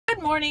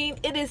Good morning.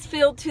 It is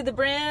filled to the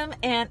brim,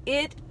 and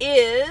it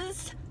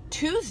is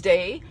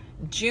Tuesday,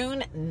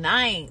 June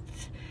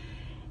 9th.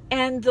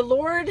 And the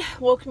Lord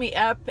woke me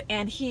up,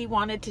 and He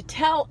wanted to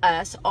tell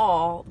us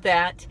all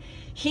that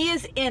He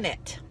is in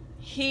it.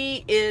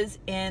 He is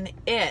in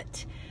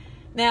it.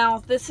 Now,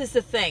 this is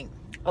the thing.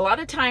 A lot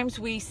of times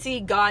we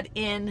see God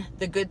in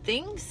the good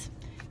things,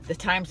 the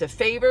times of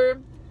favor,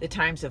 the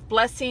times of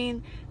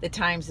blessing, the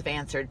times of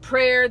answered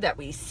prayer that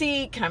we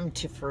see come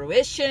to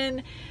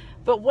fruition.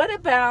 But what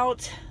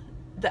about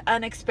the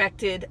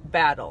unexpected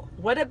battle?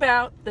 What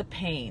about the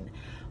pain?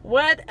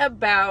 What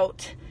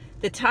about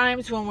the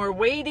times when we're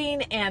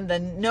waiting and the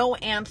no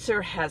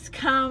answer has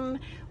come?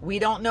 We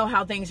don't know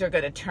how things are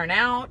going to turn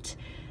out.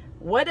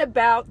 What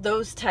about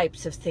those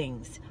types of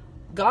things?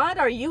 God,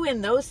 are you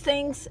in those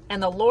things?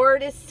 And the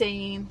Lord is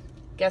saying,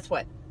 guess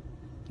what?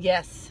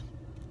 Yes,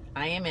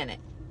 I am in it.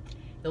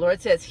 The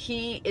Lord says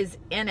He is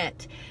in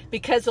it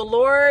because the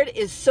Lord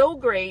is so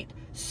great,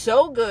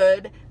 so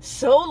good,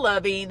 so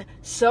loving,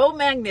 so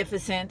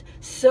magnificent,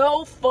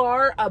 so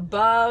far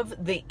above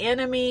the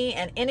enemy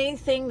and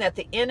anything that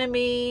the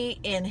enemy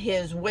in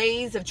his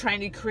ways of trying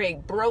to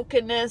create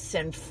brokenness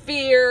and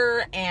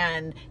fear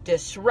and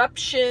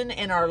disruption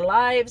in our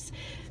lives.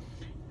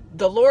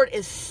 The Lord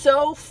is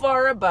so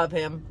far above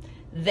him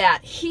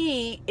that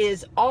He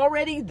is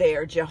already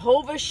there,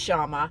 Jehovah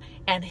Shammah,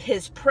 and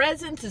His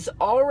presence is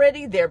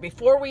already there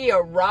before we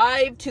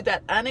arrive to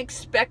that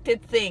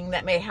unexpected thing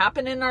that may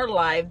happen in our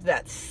lives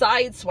that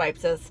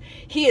sideswipes us.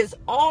 He is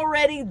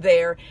already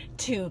there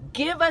to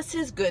give us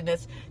His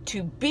goodness,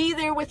 to be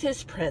there with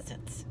His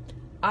presence.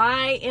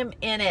 I am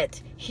in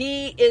it.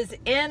 He is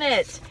in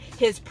it.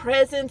 His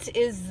presence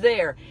is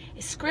there.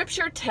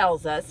 Scripture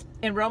tells us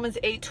in Romans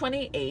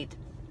 8:28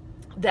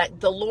 that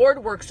the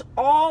Lord works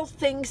all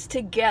things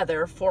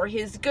together for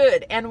His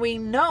good. And we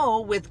know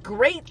with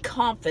great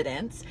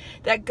confidence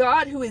that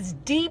God, who is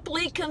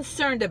deeply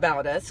concerned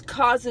about us,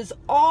 causes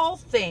all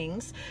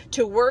things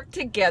to work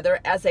together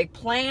as a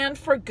plan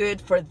for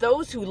good for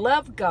those who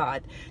love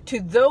God,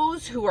 to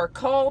those who are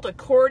called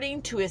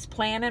according to His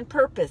plan and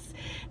purpose.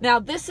 Now,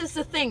 this is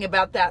the thing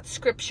about that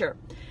scripture.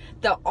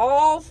 The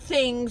all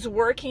things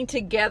working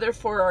together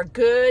for our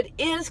good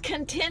is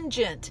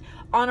contingent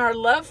on our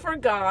love for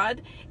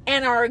God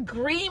and our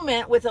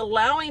agreement with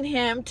allowing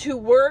Him to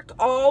work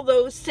all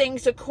those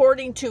things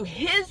according to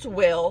His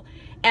will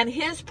and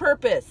His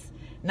purpose.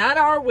 Not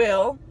our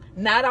will,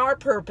 not our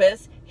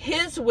purpose,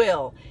 His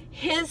will,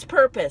 His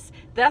purpose.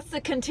 That's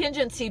the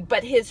contingency,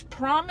 but His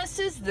promise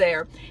is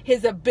there,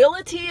 His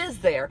ability is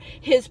there,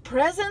 His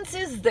presence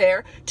is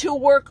there to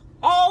work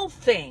all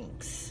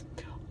things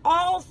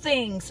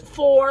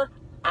for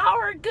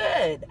our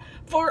good,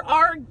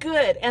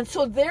 And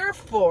so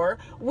therefore,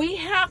 we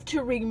have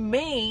to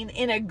remain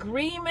in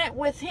agreement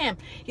with Him.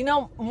 You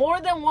know, more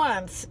than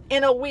once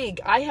in a week,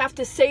 I have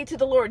to say to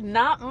the Lord,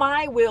 not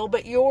my will,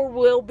 but your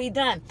will be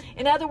done.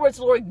 In other words,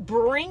 Lord,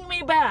 bring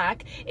me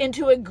back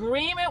into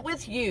agreement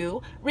with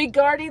you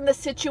regarding the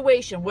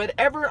situation,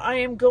 whatever I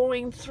am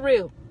going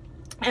through.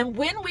 And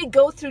when we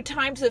go through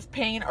times of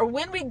pain, or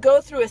when we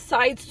go through a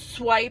side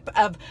swipe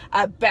of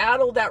a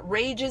battle that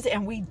rages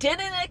and we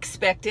didn't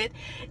expect it,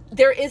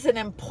 there is an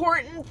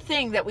important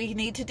thing that we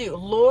need to do.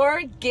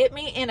 Lord, get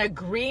me in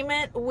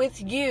agreement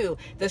with you.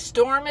 The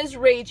storm is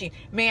raging.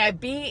 May I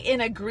be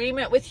in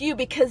agreement with you,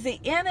 because the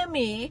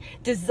enemy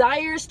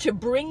desires to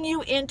bring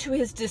you into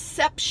his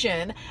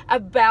deception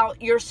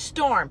about your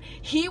storm.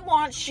 He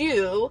wants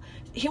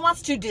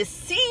to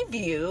deceive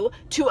you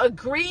to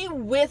agree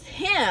with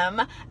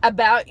him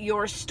about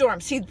your storm.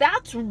 See,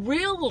 that's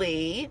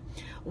really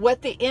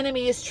what the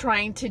enemy is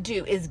trying to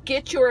do, is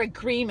get your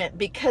agreement,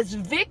 because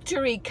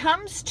victory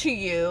comes to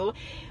you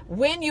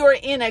when you're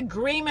in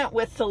agreement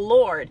with the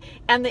Lord.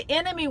 And the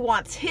enemy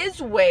wants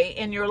his way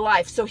in your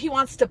life. So he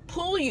wants to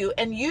pull you.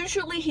 And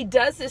usually he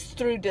does this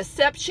through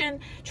deception,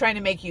 trying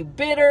to make you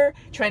bitter,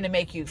 trying to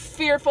make you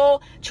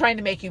fearful, trying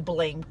to make you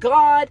blame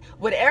God,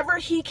 whatever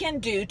he can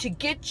do to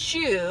get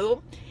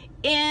you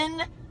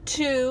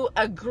into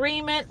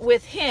agreement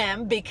with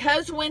him,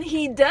 because when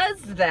he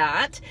does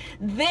that,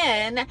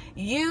 then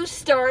you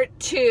start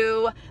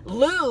to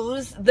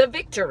lose the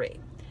victory.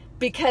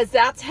 Because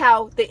that's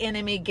how the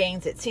enemy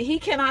gains it. See, he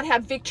cannot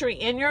have victory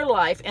in your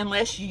life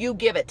unless you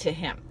give it to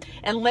him,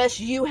 unless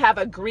you have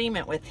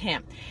agreement with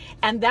him.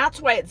 And that's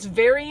why it's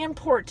very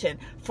important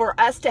for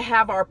us to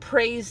have our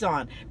praise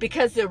on,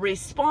 because the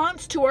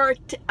response to our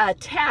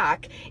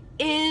attack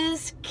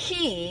is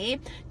key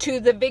to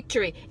the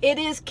victory. It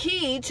is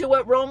key to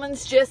what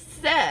Romans just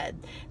said,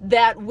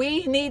 that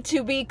we need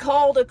to be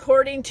called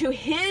according to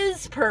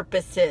his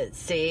purposes.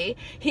 See,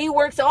 he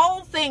works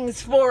all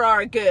things for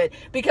our good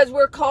because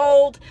we're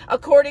called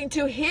according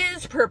to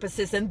his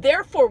purposes, and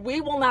therefore we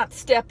will not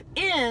step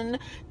in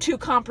to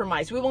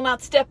compromise. We will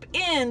not step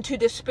into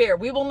despair.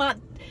 We will not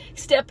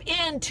step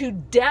into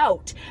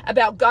doubt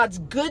about God's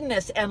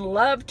goodness and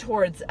love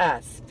towards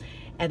us.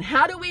 And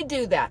how do we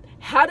do that?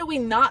 How do we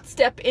not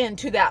step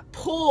into that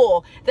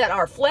pull that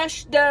our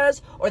flesh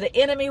does or the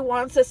enemy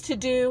wants us to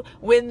do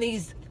when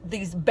these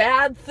these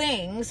bad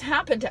things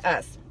happen to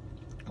us.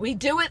 We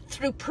do it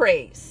through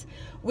praise.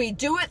 We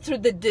do it through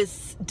the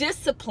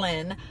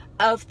discipline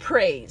of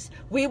praise.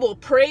 We will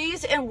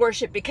praise and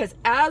worship because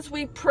as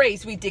we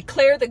praise, we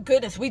declare the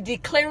goodness, we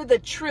declare the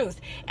truth,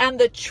 and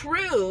the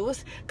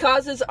truth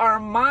causes our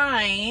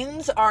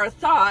minds, our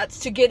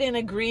thoughts to get in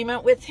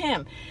agreement with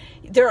Him.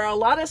 There are a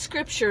lot of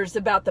scriptures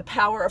about the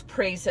power of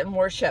praise and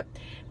worship.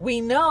 We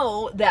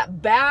know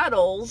that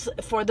battles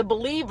for the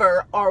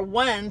believer are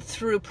won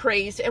through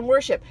praise and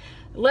worship.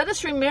 Let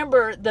us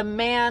remember the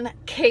man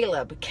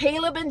Caleb.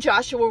 Caleb and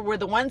Joshua were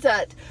the ones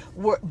that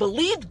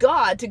believed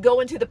God to go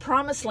into the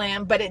promised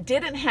land, but it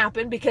didn't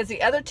happen because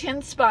the other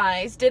 10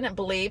 spies didn't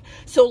believe.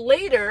 So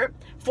later,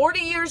 40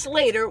 years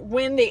later,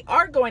 when they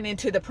are going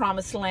into the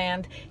promised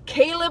land,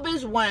 Caleb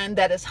is one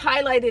that is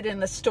highlighted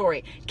in the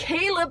story.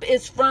 Caleb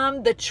is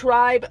from the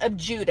tribe of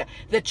Judah,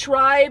 the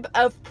tribe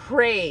of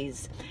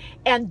praise.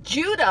 And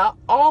Judah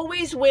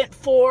always went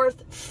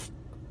forth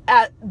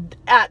at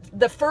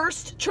the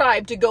first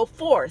tribe to go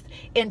forth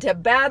into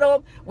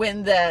battle.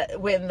 When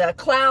the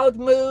cloud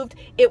moved,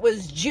 it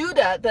was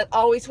Judah that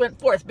always went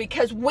forth,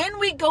 because when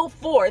we go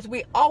forth,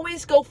 we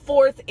always go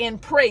forth in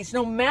praise,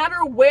 no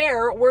matter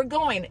where we're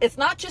going. It's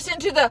not just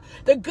into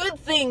the good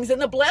things and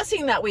the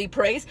blessing that we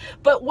praise,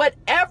 but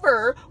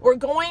whatever we're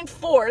going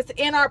forth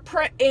in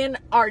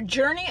our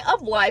journey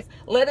of life,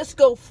 let us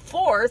go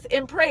forth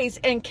in praise.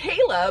 And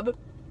Caleb,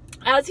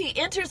 as he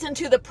enters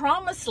into the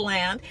promised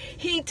land,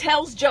 he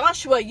tells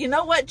Joshua, you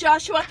know what,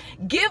 Joshua?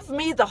 Give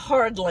me the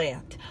hard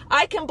land.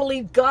 I can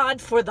believe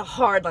God for the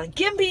hard land.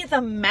 Give me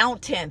the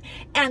mountain.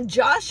 And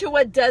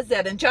Joshua does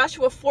that. In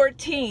Joshua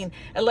 14,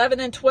 11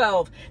 and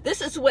 12,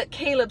 this is what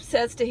Caleb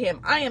says to him.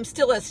 I am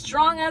still as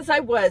strong as I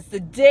was the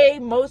day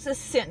Moses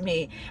sent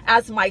me.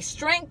 As my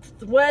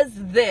strength was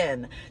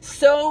then,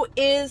 so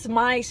is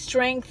my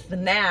strength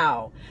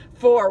now,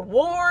 for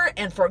war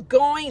and for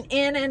going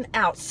in and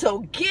out.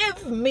 So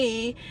give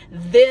me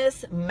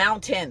this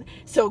mountain.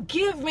 So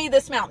give me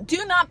this mountain.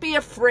 Do not be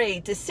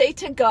afraid to say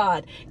to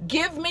God,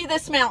 give me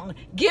this mountain.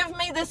 Give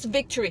me this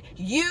victory.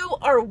 You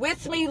are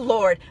with me,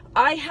 Lord.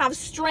 I have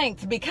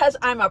strength because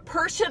I'm a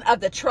person of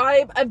the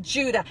tribe of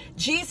Judah.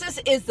 Jesus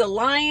is the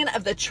Lion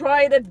of the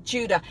tribe of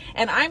Judah,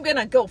 and I'm going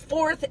to go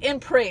forth in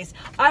praise.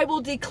 I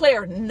will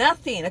declare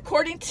nothing,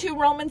 according to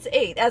Romans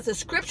 8, as the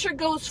scripture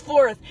goes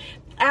forth.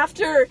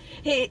 After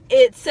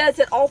it says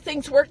that all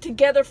things work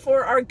together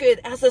for our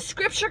good, as the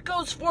scripture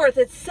goes forth,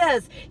 it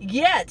says,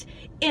 yet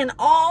in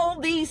all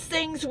these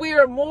things we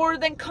are more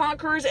than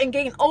conquerors and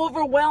gain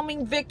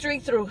overwhelming victory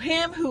through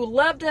Him who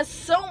loved us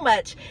so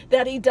much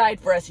that He died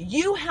for us.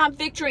 You have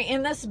victory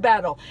in this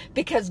battle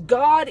because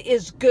God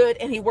is good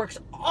and He works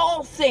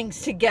all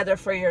things together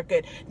for your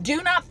good.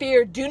 Do not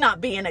fear. Do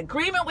not be in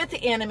agreement with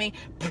the enemy.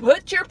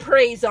 Put your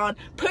praise on.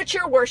 Put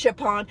your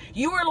worship on.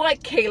 You are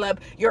like Caleb.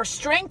 Your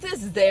strength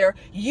is there.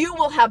 You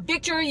will have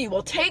victory. You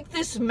will take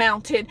this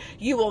mountain.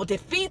 You will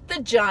defeat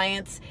the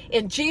giants.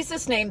 In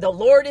Jesus' name, the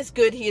Lord is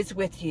good. He is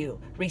with you.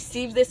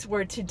 Receive this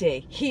word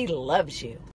today. He loves you.